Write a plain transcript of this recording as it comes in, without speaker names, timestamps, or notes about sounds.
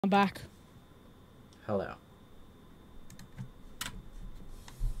I'm back. Hello.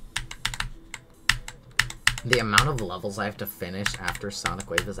 The amount of levels I have to finish after Sonic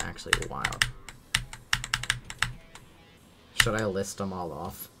Wave is actually wild. Should I list them all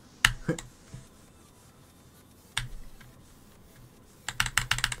off?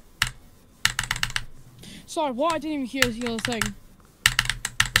 Sorry, what? I didn't even hear the thing.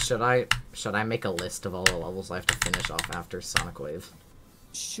 Should I make a list of all the levels I have to finish off after Sonic Wave?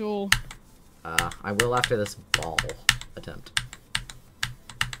 Sure. I will after this ball attempt.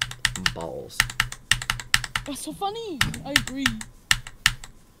 Balls. That's so funny. I agree.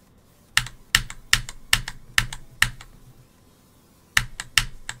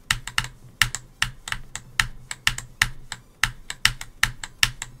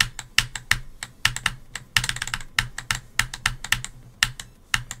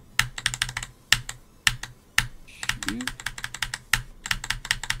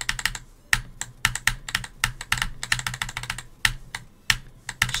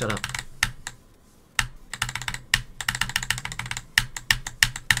 Shut up.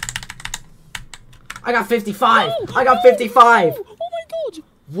 I got 55! No! I got 55! No! Oh my god!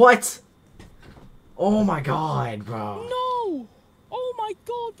 What? Oh my god, bro. No! Oh my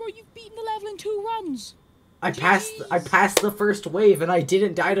god, bro, you've beaten the level in 2 runs. I passed the first wave and I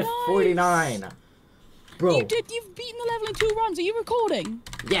didn't die to 49. Bro. You've beaten the level in 2 runs. Are you recording?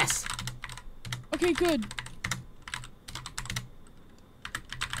 Yes. Okay, good.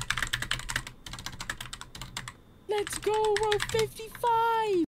 Let's go, bro, 55!